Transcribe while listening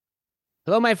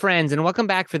Hello, my friends, and welcome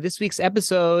back for this week's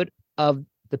episode of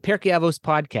the Pirkei Avos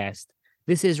podcast.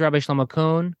 This is Rabbi Shlomo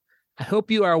Cohn. I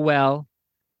hope you are well.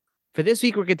 For this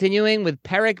week, we're continuing with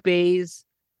Perek Beis,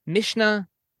 Mishna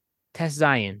Tes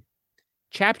Zayin,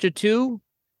 Chapter 2,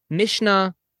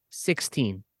 Mishna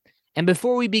 16. And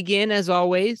before we begin, as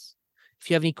always, if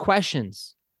you have any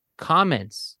questions,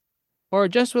 comments, or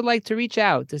just would like to reach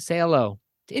out to say hello,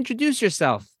 to introduce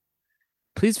yourself,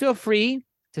 please feel free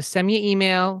to send me an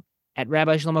email at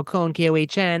Rabbi Shlomo Cohn,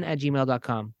 KOHN, at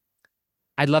gmail.com.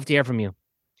 I'd love to hear from you.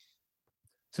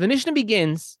 So the Mishnah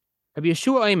begins, Rabbi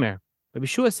Yeshua Omer. Rabbi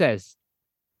Yeshua says,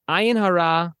 Ayin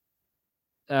hara,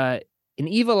 an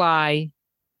evil eye,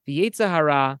 the Yetzer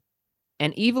hara,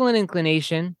 an evil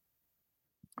inclination,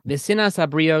 the sinas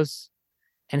habrios,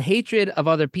 and hatred of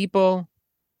other people,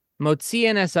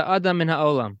 motzian es ha'adam min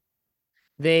ha'olam.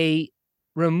 They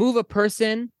remove a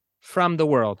person from the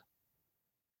world.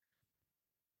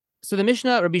 So the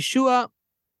Mishnah, Rabbi Yeshua,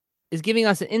 is giving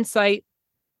us an insight,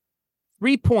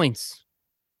 3 points.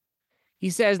 He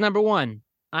says, number one,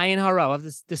 ayin hara. I'll have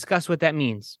to discuss what that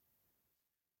means.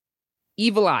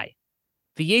 Evil eye,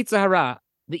 the Yetzer hara,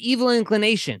 the evil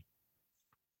inclination,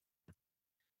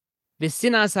 the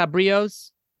sinas habrios,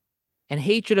 and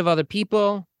hatred of other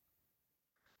people,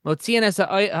 motzian es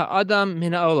ha'adam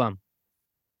min ha'olam.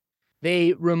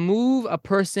 They remove a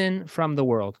person from the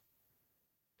world.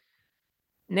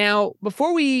 Now,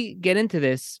 before we get into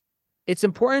this, it's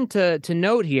important to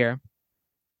note here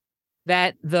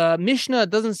that the Mishnah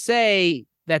doesn't say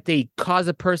that they cause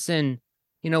a person,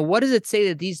 what does it say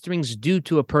that these things do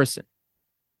to a person?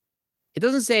 It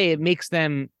doesn't say it makes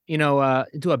them,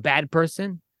 into a bad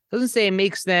person. It doesn't say it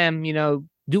makes them,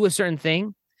 do a certain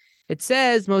thing. It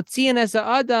says, Motzian es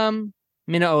ha'adam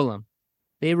min ha'olam.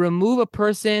 They remove a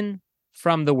person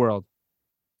from the world.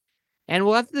 And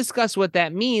we'll have to discuss what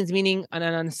that means, meaning on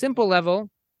a simple level,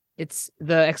 it's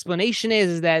the explanation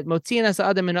is that Motzian es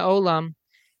ha'adam min ha'olam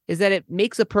is that it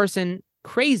makes a person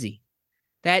crazy,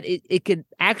 that it could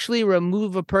actually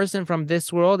remove a person from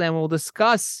this world, and we'll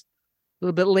discuss a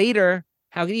little bit later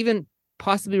how it could even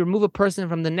possibly remove a person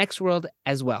from the next world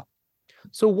as well.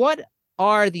 So what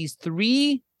are these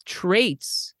 3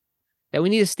 traits that we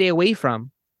need to stay away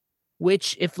from,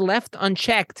 which, if left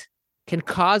unchecked, can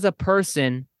cause a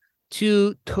person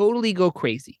to totally go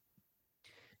crazy?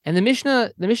 And the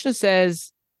Mishnah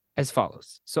says as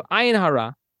follows. So ayin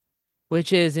hara,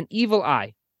 which is an evil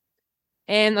eye.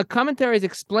 And the commentaries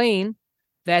explain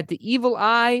that the evil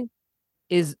eye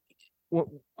is,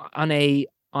 on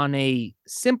a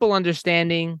simple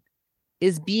understanding,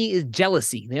 is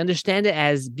jealousy. They understand it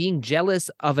as being jealous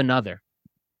of another.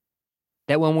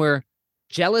 That when we're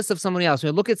jealous of somebody else,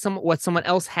 we look at what someone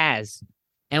else has,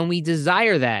 and we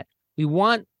desire that. We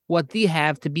want what they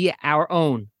have to be our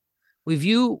own. We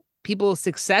view people's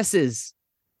successes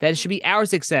that it should be our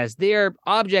success. Their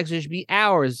objects should be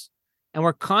ours. And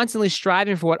we're constantly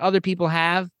striving for what other people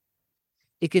have.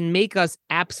 It can make us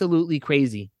absolutely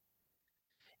crazy.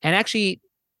 And actually,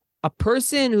 a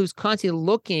person who's constantly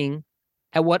looking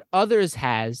at what others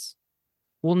has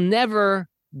will never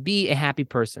be a happy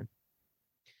person.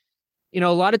 A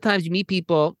lot of times you meet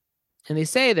people and they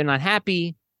say they're not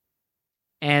happy.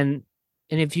 And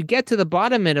if you get to the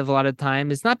bottom of it a lot of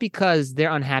time, it's not because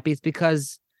they're unhappy. It's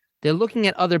because they're looking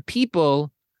at other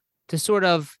people to sort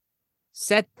of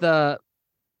set the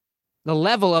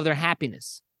level of their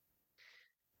happiness.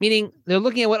 Meaning they're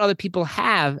looking at what other people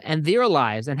have and their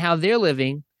lives and how they're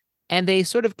living, and they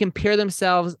sort of compare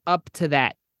themselves up to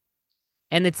that.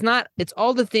 And it's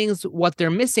all the things, what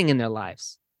they're missing in their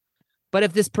lives. But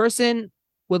if this person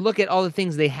would look at all the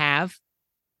things they have,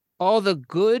 all the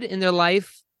good in their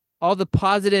life, all the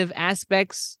positive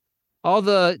aspects, all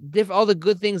the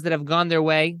good things that have gone their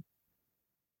way.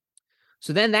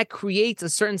 So then that creates a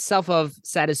certain self of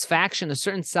satisfaction, a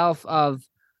certain self of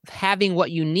having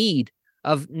what you need,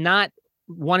 of not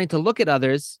wanting to look at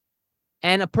others.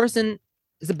 And a person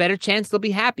is a better chance they'll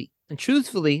be happy. And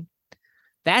truthfully,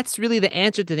 that's really the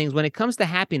answer to things. When it comes to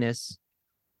happiness,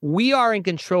 we are in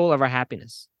control of our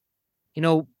happiness.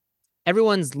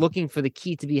 Everyone's looking for the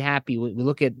key to be happy. We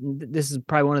look at, this is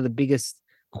probably one of the biggest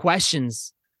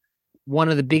questions, one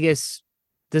of the biggest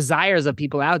desires of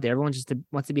people out there. Everyone just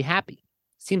wants to be happy.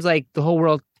 Seems like the whole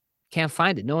world can't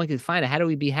find it. No one can find it. How do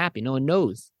we be happy? No one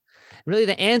knows. Really,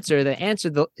 the answer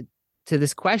to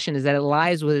this question is that it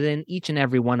lies within each and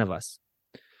every one of us.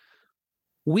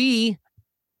 We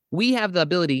have the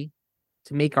ability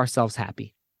to make ourselves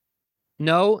happy.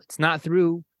 No, it's not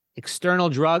through external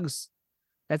drugs.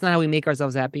 That's not how we make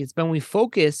ourselves happy. It's when we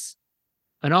focus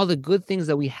on all the good things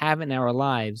that we have in our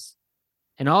lives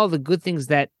and all the good things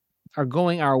that are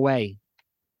going our way.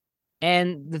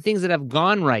 and the things that have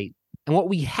gone right and what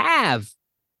we have,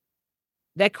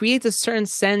 that creates a certain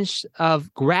sense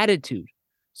of gratitude,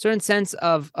 certain sense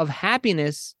of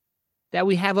happiness that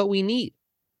we have what we need.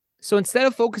 So instead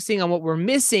of focusing on what we're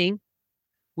missing,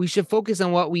 we should focus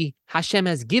on what Hashem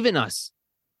has given us,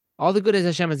 all the good as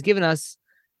Hashem has given us.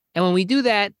 And when we do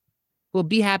that, we'll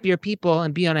be happier people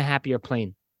and be on a happier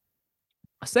plane.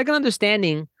 A second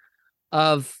understanding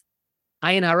of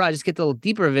Ayin Hara, just get a little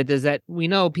deeper of it, is that we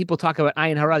know people talk about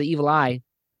Ayin Hara, the evil eye.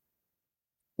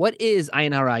 What is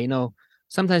Ayin Hara?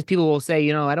 Sometimes people will say,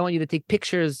 I don't want you to take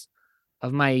pictures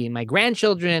of my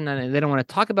grandchildren, and they don't want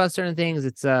to talk about certain things.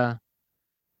 It's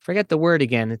forget the word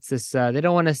again. It's this. They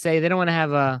don't want to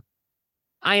have a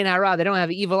Ayin Hara. They don't have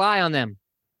an evil eye on them.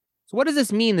 So what does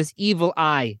this mean? This evil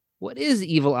eye. What is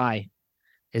evil eye?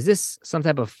 Is this some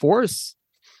type of force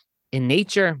in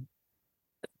nature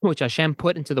which Hashem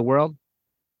put into the world?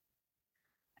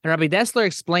 And Rabbi Dessler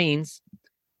explains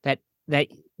that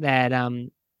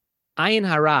Ayin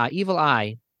Hara, evil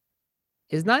eye,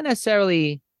 is not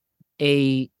necessarily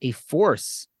a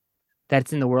force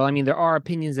that's in the world. I mean, there are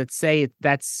opinions that say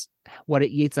that's what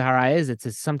Yetzer Hara is.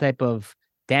 It's some type of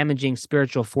damaging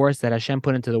spiritual force that Hashem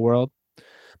put into the world.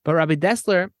 But Rabbi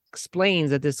Dessler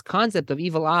explains that this concept of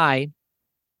evil eye,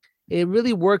 it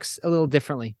really works a little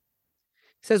differently.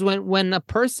 He says when a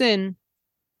person,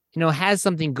 has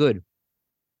something good,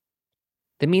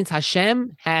 that means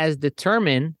Hashem has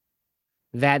determined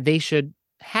that they should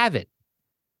have it.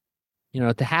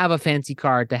 To have a fancy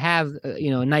car, to have,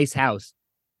 a nice house.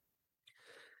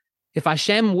 If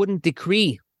Hashem wouldn't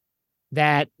decree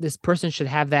that this person should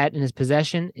have that in his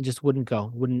possession, it just wouldn't go,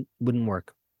 wouldn't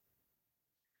work.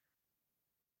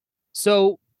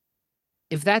 So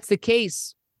if that's the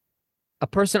case, a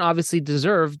person obviously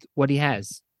deserved what he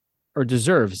has or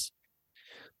deserves.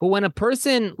 But when a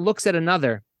person looks at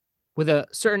another with a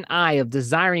certain eye of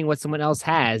desiring what someone else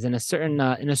has in a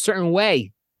certain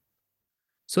way,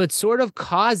 so it sort of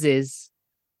causes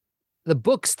the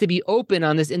books to be open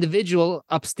on this individual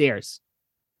upstairs,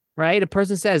 right? A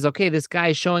person says, okay, this guy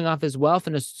is showing off his wealth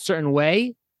in a certain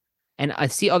way, and I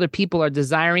see other people are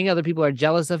desiring, other people are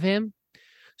jealous of him.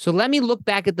 So let me look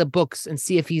back at the books and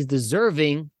see if he's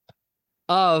deserving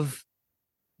of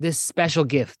this special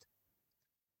gift.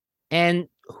 And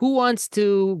who wants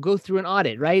to go through an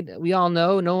audit, right? We all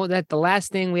know that the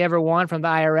last thing we ever want from the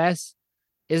IRS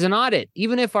is an audit,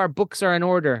 even if our books are in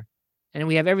order and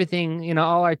we have everything,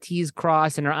 all our T's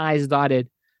crossed and our I's dotted.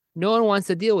 No one wants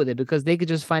to deal with it because they could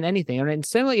just find anything. And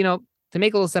similarly, to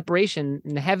make a little separation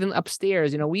in the heaven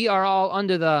upstairs, we are all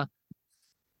under the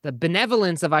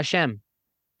benevolence of Hashem.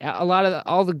 A lot of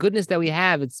all the goodness that we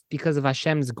have, it's because of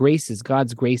Hashem's graces,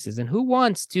 God's graces. And who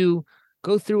wants to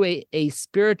go through a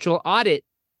spiritual audit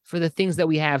for the things that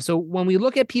we have? So when we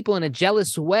look at people in a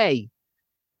jealous way,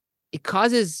 it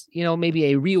causes, maybe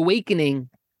a reawakening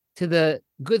to the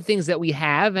good things that we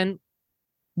have, and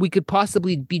we could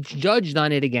possibly be judged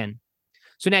on it again.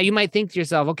 So now you might think to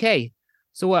yourself, okay,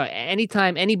 so what?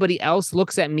 Anytime anybody else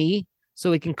looks at me,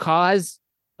 so it can cause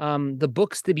the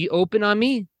books to be open on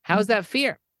me, how's that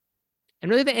fair? And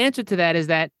really the answer to that is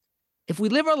that if we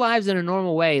live our lives in a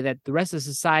normal way, that the rest of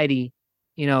society,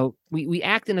 we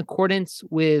act in accordance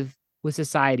with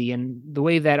society and the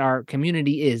way that our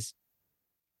community is.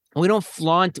 And we don't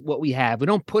flaunt what we have. We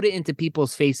don't put it into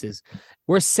people's faces.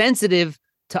 We're sensitive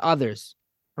to others,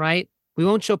 right? We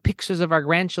won't show pictures of our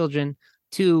grandchildren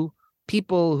to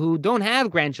people who don't have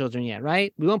grandchildren yet,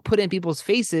 right? We won't put in people's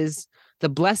faces the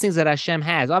blessings that Hashem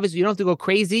has. Obviously, you don't have to go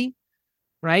crazy,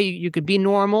 right? You could be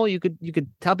normal. You could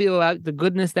tell people about the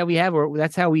goodness that we have, or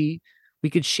that's how we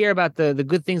could share about the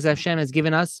good things that Hashem has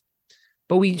given us.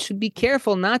 But we should be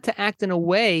careful not to act in a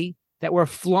way that we're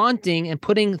flaunting and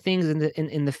putting things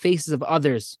in the faces of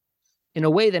others in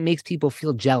a way that makes people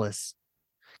feel jealous,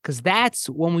 because that's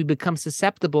when we become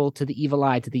susceptible to the evil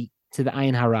eye, to the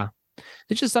Ayin Hara.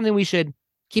 It's just something we should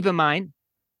keep in mind.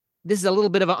 This is a little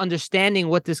bit of an understanding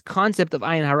what this concept of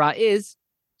Ayin Hara is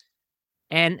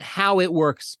and how it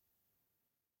works.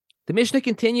 The Mishnah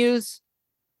continues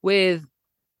with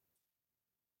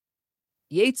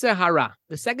Yetzer Hara,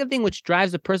 the second thing which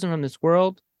drives a person from this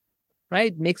world,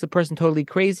 right, makes a person totally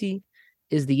crazy,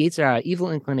 is the Yetzer Hara,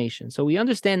 evil inclination. So we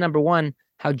understand, number one,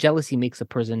 how jealousy makes a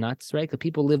person nuts, right? Because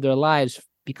people live their lives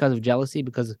because of jealousy,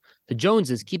 because of the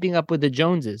Joneses, keeping up with the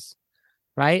Joneses,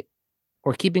 right?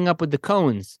 Or keeping up with the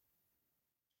Coens.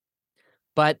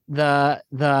 But on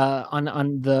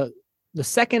the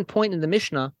second point in the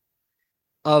Mishnah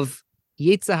of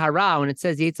Yetzer Hara, when it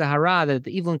says Yetzer Hara, that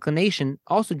the evil inclination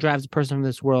also drives a person from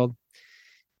this world,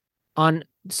 on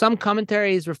some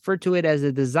commentaries refer to it as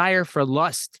a desire for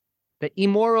lust, the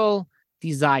immoral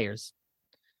desires.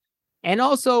 And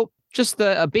also, just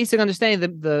a basic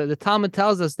understanding, the Talmud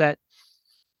tells us that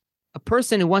a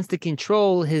person who wants to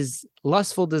control his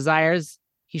lustful desires,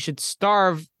 he should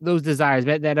starve those desires.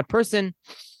 That a person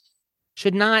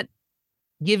should not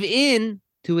give in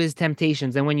to his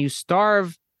temptations. And when you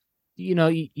starve,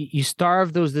 you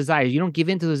starve those desires. You don't give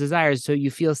in to those desires, so you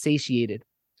feel satiated.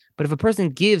 But if a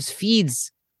person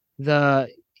feeds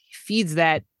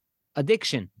that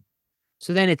addiction,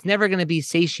 so then it's never going to be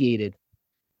satiated.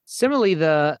 Similarly,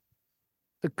 the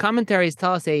commentaries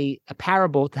tell us a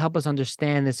parable to help us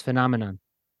understand this phenomenon.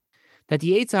 That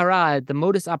the Yetzer Hara, the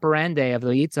modus operandi of the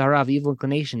Yetzer Hara, of the evil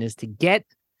inclination, is to get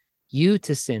you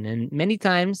to sin. And many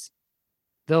times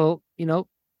they'll, it'll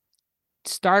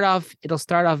start off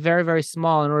very, very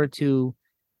small in order to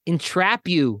entrap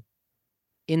you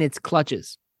in its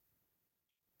clutches.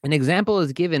 An example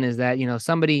is given is that,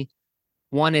 somebody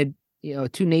wanted,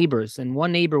 two neighbors, and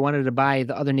one neighbor wanted to buy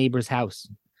the other neighbor's house.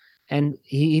 And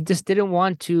he just didn't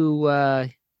want to,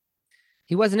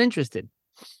 he wasn't interested.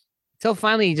 Until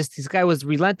finally, this guy was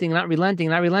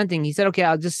relenting. He said, okay,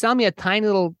 I'll just sell me a tiny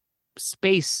little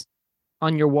space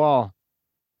on your wall.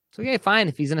 So, okay, fine.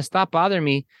 If he's going to stop bothering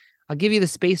me, I'll give you the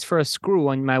space for a screw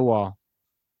on my wall.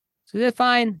 So he said,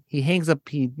 fine.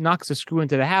 He knocks a screw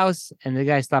into the house, and the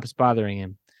guy stops bothering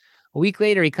him. A week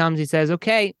later, he comes, he says,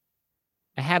 okay,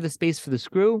 I have the space for the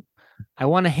screw. I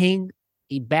want to hang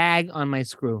a bag on my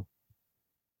screw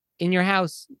in your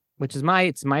house, which is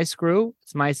it's my screw.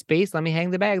 It's my space. Let me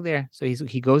hang the bag there. So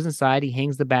he goes inside, he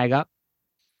hangs the bag up.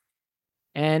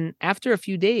 And after a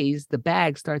few days, the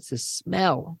bag starts to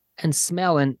smell.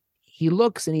 And he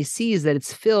looks and he sees that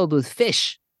it's filled with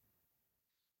fish.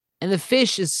 And the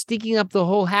fish is stinking up the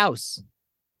whole house.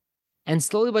 And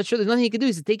slowly but surely, there's nothing he can do.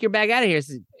 He says, take your bag out of here. He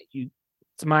says,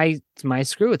 it's my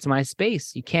screw. It's my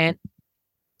space. You can't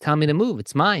tell me to move.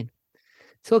 It's mine.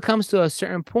 Till it comes to a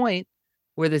certain point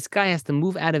where this guy has to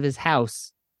move out of his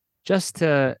house just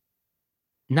to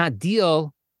not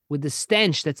deal with the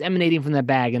stench that's emanating from that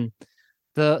bag. And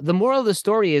the moral of the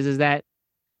story is that,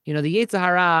 the Yetzer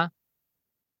Hara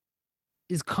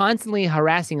is constantly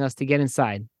harassing us to get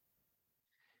inside.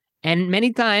 And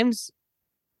many times,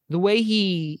 the way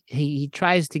he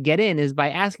tries to get in is by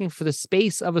asking for the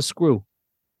space of a screw.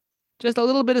 Just a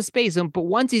little bit of space. But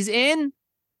once he's in,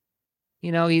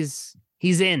 he's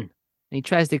in. And he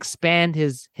tries to expand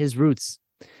his roots.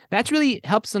 That really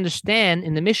helps understand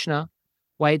in the Mishnah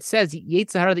why it says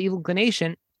Yetzer Hara, the evil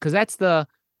inclination, because that's the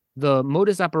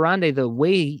modus operandi, the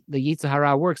way the Yetzer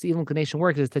Hara works, the evil inclination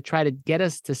works, is to try to get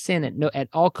us to sin at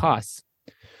all costs.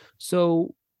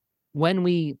 So when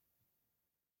we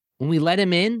let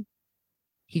him in,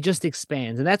 he just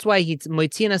expands. And that's why he's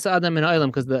moitzinas adam and olam,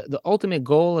 because the ultimate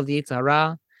goal of the Yetzer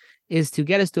Hara is to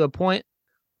get us to a point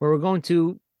where we're going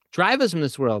to drive us from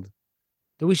this world,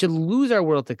 that we should lose our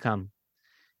world to come.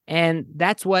 And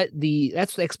that's the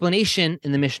explanation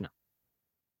in the Mishnah.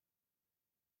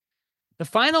 The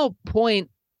final point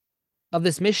of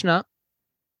this Mishnah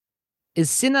is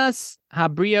sinas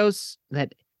habrios,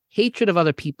 that hatred of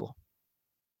other people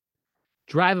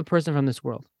drive a person from this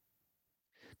world.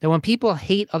 That when people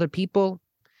hate other people,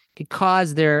 it could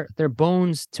cause their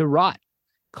bones to rot,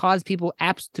 cause people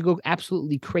to go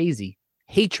absolutely crazy.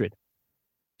 Hatred.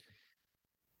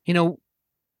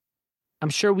 I'm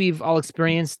sure we've all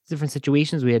experienced different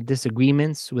situations. We had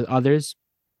disagreements with others.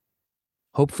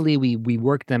 Hopefully we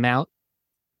worked them out.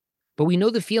 But we know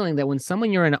the feeling that when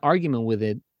someone you're in an argument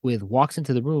with walks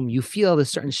into the room, you feel a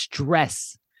certain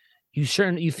stress. You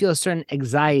feel a certain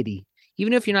anxiety,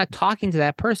 even if you're not talking to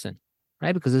that person,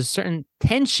 right? Because there's a certain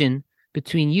tension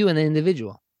between you and the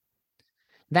individual.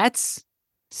 That's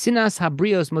sinas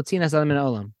habrios motzinas adam min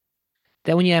olam.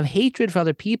 That when you have hatred for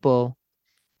other people,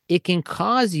 it can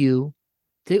cause you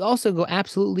to also go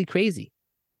absolutely crazy.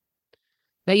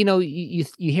 Now, you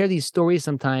hear these stories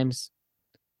sometimes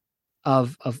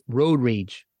of road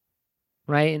rage,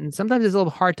 right? And sometimes it's a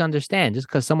little hard to understand. Just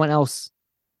because someone else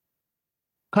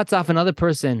cuts off another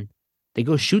person, they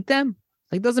go shoot them?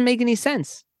 It doesn't make any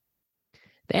sense.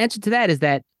 The answer to that is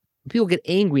that when people get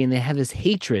angry and they have this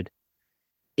hatred,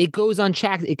 it goes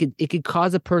unchecked. It could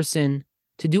cause a person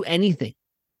to do anything,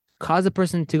 cause a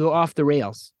person to go off the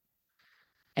rails.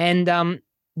 And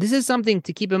this is something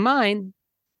to keep in mind.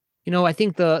 I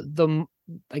think the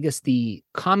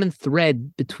common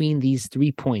thread between these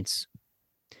 3 points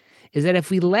is that if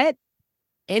we let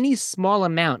any small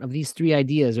amount of these 3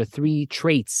 ideas or 3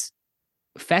 traits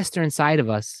fester inside of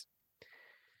us,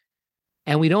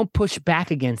 and we don't push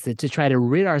back against it to try to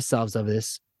rid ourselves of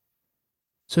this,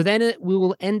 so then we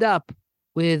will end up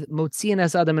with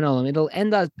Motzianas Adam and Olam. It'll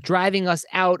end up driving us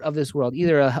out of this world.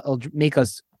 Either it'll make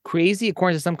us crazy,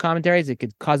 according to some commentaries, it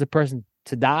could cause a person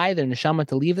to die, their neshama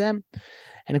to leave them.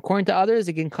 And according to others,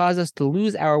 it can cause us to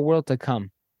lose our world to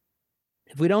come.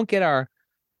 If we don't get our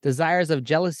desires of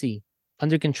jealousy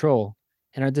under control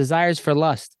and our desires for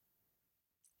lust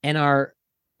and our,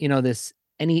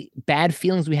 any bad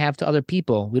feelings we have to other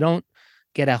people, we don't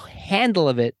get a handle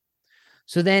of it.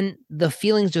 So then the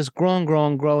feelings just grow and grow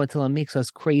and grow until it makes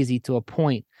us crazy to a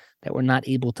point that we're not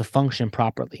able to function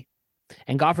properly.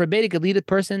 And God forbid, it could lead a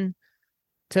person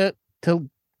to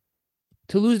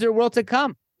lose their world to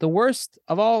come, the worst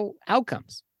of all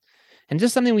outcomes. And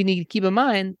just something we need to keep in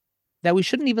mind, that we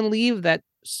shouldn't even leave that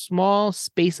small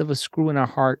space of a screw in our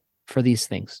heart for these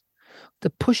things, to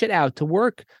push it out, to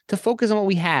work, to focus on what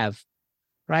we have,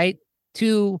 right?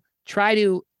 To try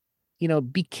to,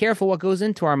 be careful what goes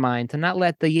into our mind, to not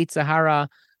let the Yetzer Hara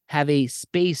have a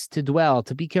space to dwell,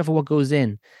 to be careful what goes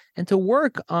in, and to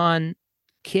work on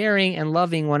caring and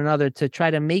loving one another, to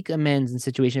try to make amends in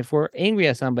situation. If we're angry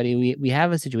at somebody, we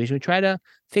have a situation, we try to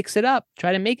fix it up,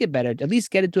 try to make it better, at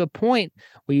least get it to a point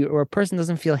where a person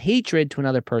doesn't feel hatred to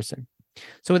another person.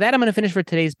 So with that, I'm going to finish for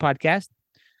today's podcast.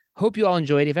 Hope you all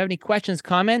enjoyed. If you have any questions,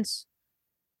 comments,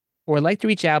 or would like to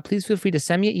reach out, please feel free to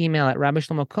send me an email at rabbi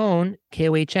shlomo kohn,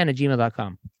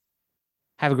 kohn@gmail.com.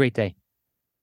 Have a great day.